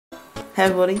Hey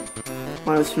everybody,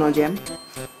 my name is Gem.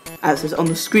 As is on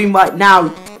the screen right now.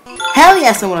 Hell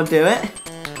yes, I want to do it.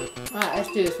 Alright,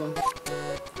 let's do this one.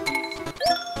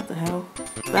 What the hell?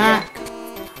 Back.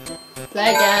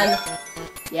 Play again.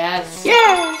 Yes.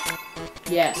 Yeah.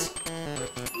 Yes.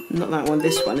 Not that one.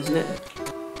 This one, isn't it?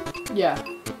 Yeah.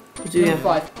 Do you?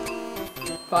 5.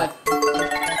 5.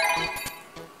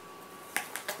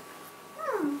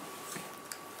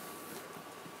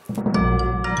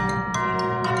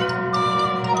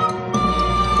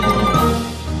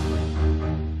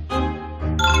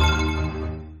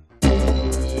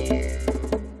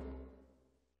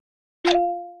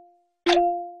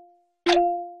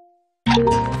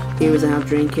 He was out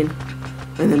drinking,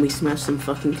 and then we smashed some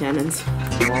fucking cannons.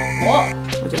 What?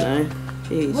 I don't know.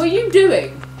 Jeez. What are you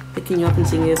doing? Picking you up and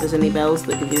seeing if there's any bells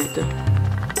that give you nectar.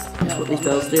 That's what these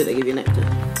bells do, they give you nectar.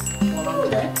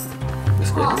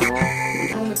 That's good.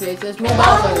 There's more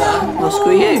bells over there. Well,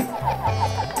 screw you.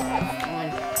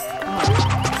 Fine.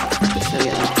 So,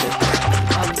 yeah,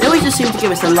 nectar. They always just seem to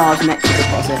give us a large nectar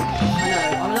deposit. I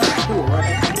know, I'm level 4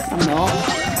 already. I'm not.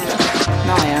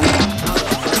 No, I am.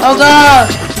 Oh god!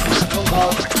 Oh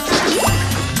god.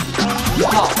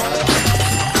 Oh.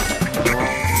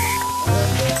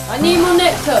 I need more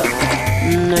nectar.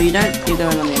 No, you don't. You're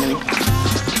going on the enemy.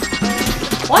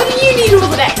 Why do you need all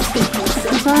the nectar?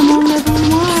 Because I'm on level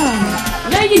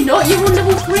 1. No, you're not. You're on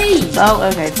level 3. Oh,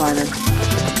 okay, fine then.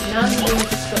 Now you need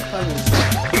to stop playing.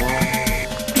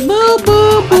 Boo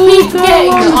boo boo! I keep forgetting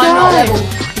that I'm not level.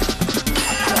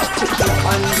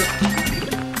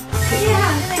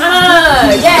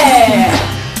 Yeah!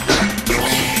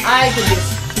 I can just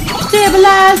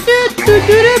Stabilize!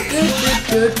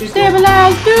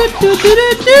 Stabilize!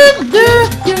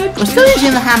 We're still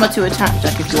using the hammer to attack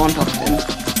Jack if you want off him.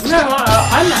 No,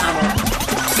 I'm the hammer.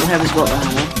 Whoever's got the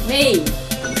hammer. Me.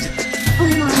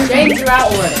 James, you're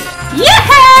out already.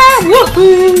 Yeah!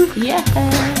 Woohoo! Yeah!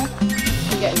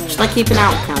 I'm getting Should I keep an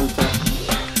out counter?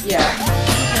 Yeah.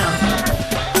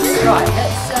 Right,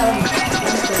 let's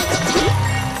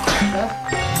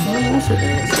I'm also going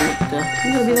to get some nectar. I'm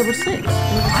going to be level 6.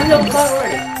 I'm level 5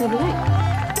 already. Level 8.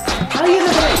 How are you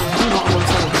level 8? I'm not level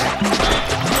 7.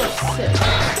 You're 6.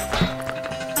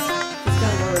 Just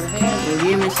gonna go over here. Well,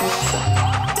 you misses.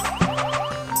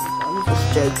 I'm just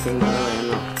joking, by the way, I'm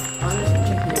not. I'm just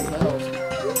checking your bells.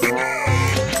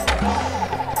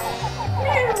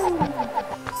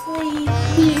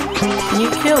 Can you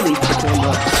kill these Pikmin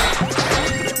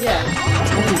blocks? Yeah.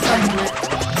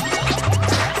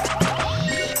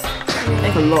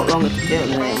 Take a lot longer to kill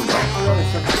than they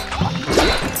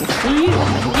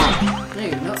No,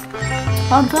 you're not.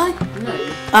 Aren't I? No.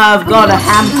 I've got a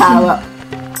hand power up.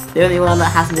 The only one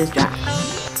that hasn't is Jack.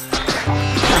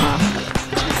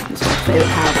 It's my favourite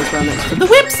power as well next to the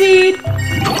whip seed!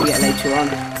 We'll get later on.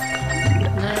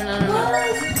 No.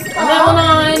 I'm level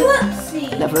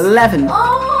 9! Level 11. I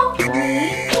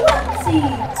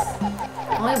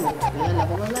want to be a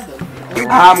level 11.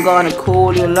 I'm gonna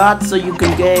call you lot so you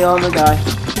can get on the guy.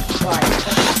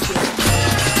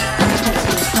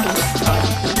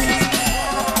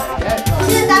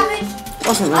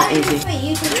 Wasn't that easy.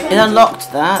 It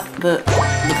unlocked that, but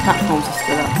the platforms are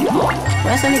still up.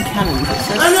 Where's any cannons? It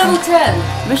says I'm level 10!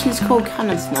 the mission's called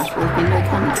Cannon Smash, but there's been no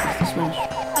cannons to smash.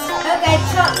 Okay,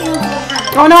 shot me into the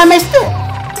cannon. Oh no, I missed it!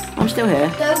 I'm still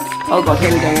here. Don't Oh god,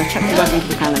 here we go. I'm gonna chuck you guys into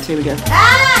the cannons. Here we go.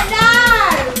 Ah,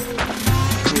 no!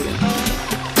 Here we go.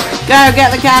 Go,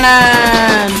 get the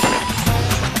cannon!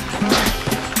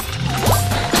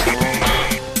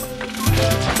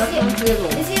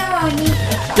 Is he how I need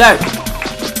this? Go!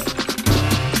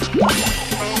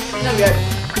 There we go.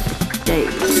 Okay.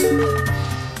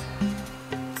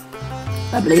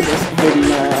 I believe there's hidden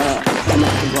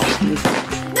electric blocks.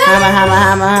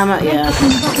 Hammer. Yeah.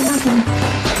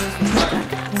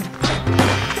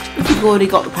 If you've already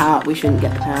got the power up, we shouldn't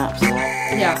get the power ups.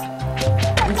 Yeah.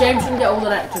 And James shouldn't get all the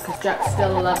nectar because Jack's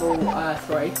still level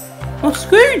 3. Well,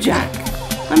 screw Jack.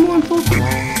 I'm more important.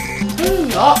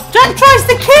 Not. Jack tries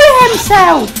to kill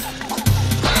himself!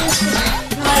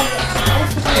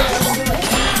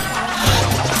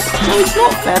 No, it's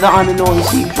not fair that I'm annoying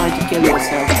so you try to kill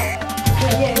yourself.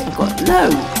 I've got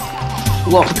no.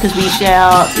 What? Because we share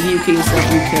arts, if you kill yourself,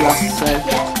 you kill us, so.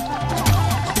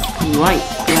 Right.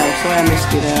 No, sorry I missed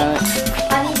you there, Alex.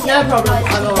 No problem,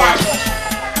 I'm alright.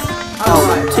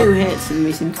 Oh, 2 hits and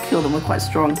we seem to kill them, we're quite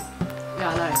strong. Yeah,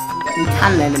 I know. We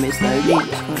can enemies though,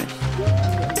 Jesus Christ.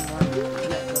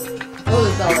 Oh,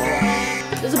 there's a bell over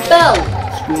there. There's a bell!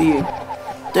 Screw you.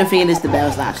 Don't think it is the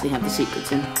bells that actually have the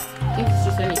secrets in. I think it's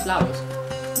just only flowers.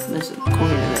 There's a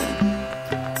coin in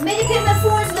there. Maybe put my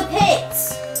fall into the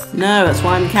pits. No, that's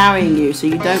why I'm carrying you, so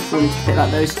you don't fall into the pit like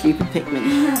those stupid Pikmin.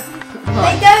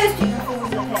 They those people fall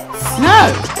into the pits. No!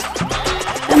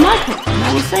 They're my Pikmin,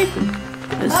 I will save them.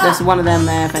 There's one of them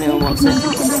there if anyone wants it. You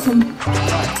guys do in the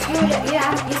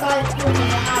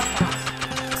house.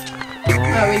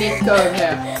 Oh, we need to go over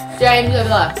here. James, over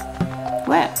there.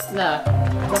 Where? No.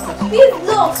 We've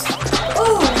lost.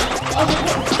 Oh,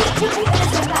 pick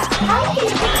this one back. How do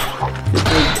you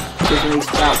Because they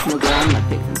sprout from the ground and I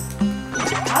pick them.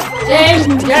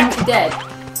 James, Jack's dead.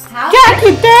 How? Jack,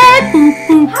 you're dead! Boop,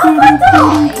 boop, How did I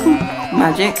die?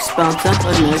 Magic, Sparta, I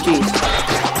don't know, jeez.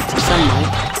 Some way.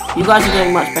 You guys are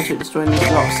doing much better at destroying these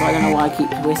blocks, so I don't know why I keep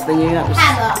whistling you. That was...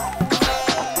 Hammer.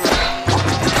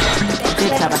 I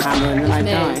did have a hammer and then I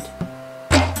Me. died.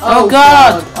 Oh,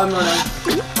 God! I'm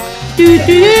running. Doo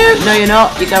doo! No, you're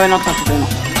not. You're going on top of him.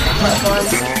 That's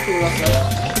fine. Cool,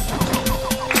 okay.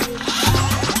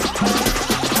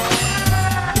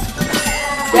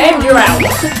 James, you're out.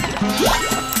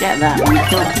 Get that. You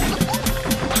kill it.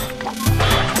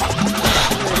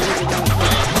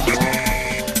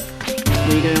 Where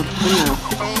are you going on top of him now?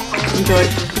 Enjoy.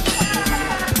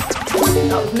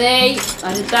 That was me.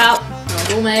 I did that. That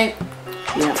was all me.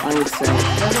 Yeah, I would say.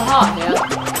 There's a heart here.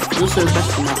 There's also a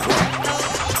question mark there.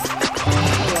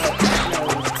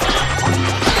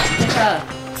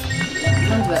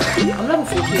 I'm level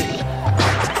 14.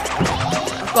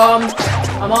 I've gone.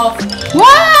 I'm off.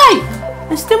 Why?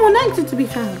 There's still more nectar to be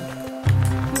found.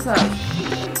 What's that?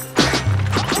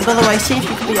 By the way, see if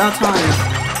you can beat our times.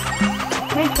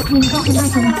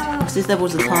 Because these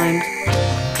levels are timed.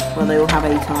 Well, they all have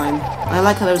a time. I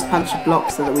like how there was a bunch of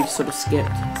blocks that we just sort of skipped.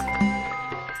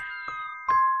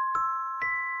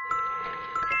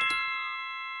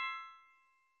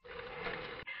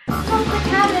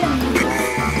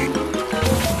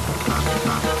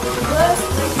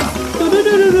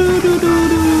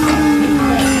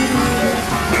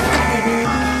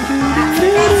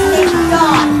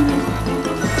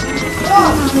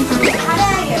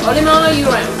 Olimar, you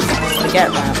around. Forget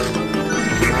that.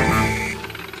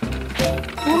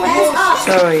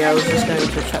 Sorry, I was just going to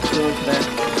chat to you over there.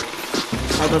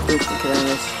 I'd love to look at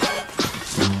this.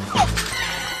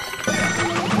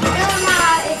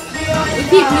 We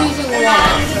keep losing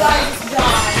one.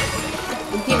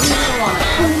 We keep losing one.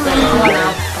 I'm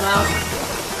out. I'm out.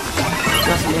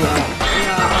 Just me. No,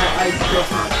 I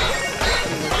just...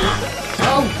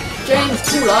 Oh, James,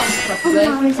 cool us,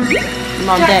 preferably. Come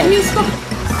on, Jack, Dave. can you stop?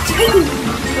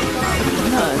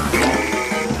 No.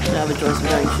 The other droids are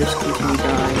going to just continue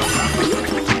dying.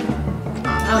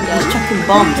 I'm He's dead. chucking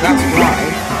bombs, that's why.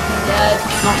 Dead.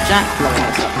 It's not Jack blowing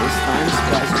us up this time,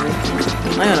 surprisingly.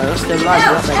 I don't know, they're still alive, so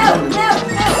that's excellent.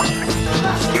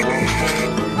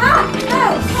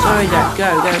 Sorry, Jack, go.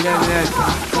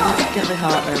 Get the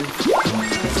heart then.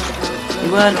 You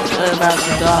weren't about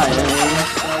to die, I mean.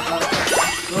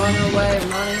 Running away,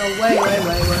 way.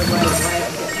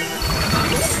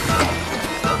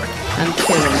 And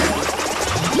kill him.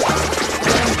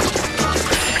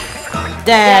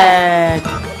 Dead!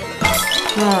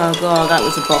 Oh god, that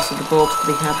was a boss of the Borgs to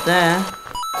be had there.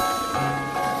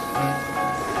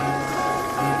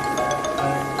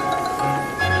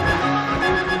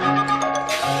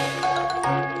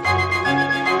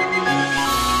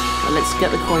 Well, let's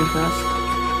get the coin first.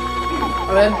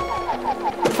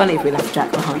 Alright. Funny if we left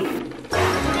Jack behind.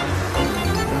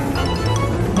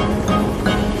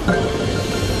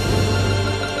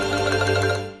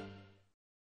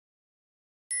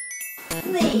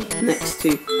 Next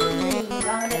to.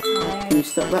 Can you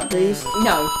stop that, please?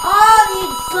 No.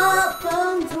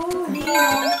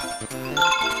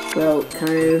 Well, can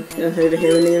you go over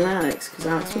here and lean on Alex? Because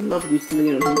Alex would love you to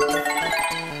lean on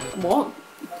him. What?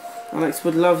 Alex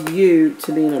would love you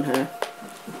to lean on her.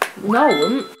 No, I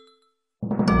wouldn't.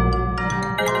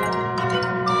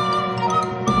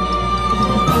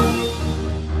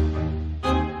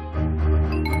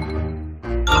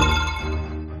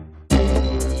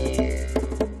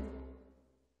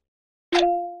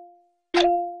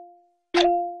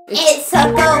 It's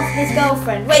his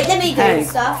girlfriend. Wait, let me do Hey.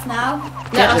 stuff now.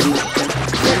 Get No. the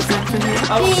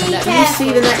nectar. Oh, Be no. Did you careful.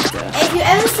 see the nectar? If you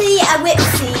ever see a whip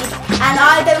seed, and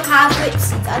I don't have whip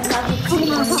seeds, I don't have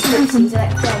whip seeds,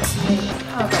 like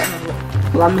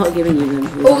Well, I'm not giving you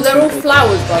them. Oh, they're all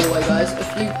flowers, by the way, guys. If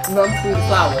you run through the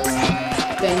flowers,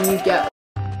 then you get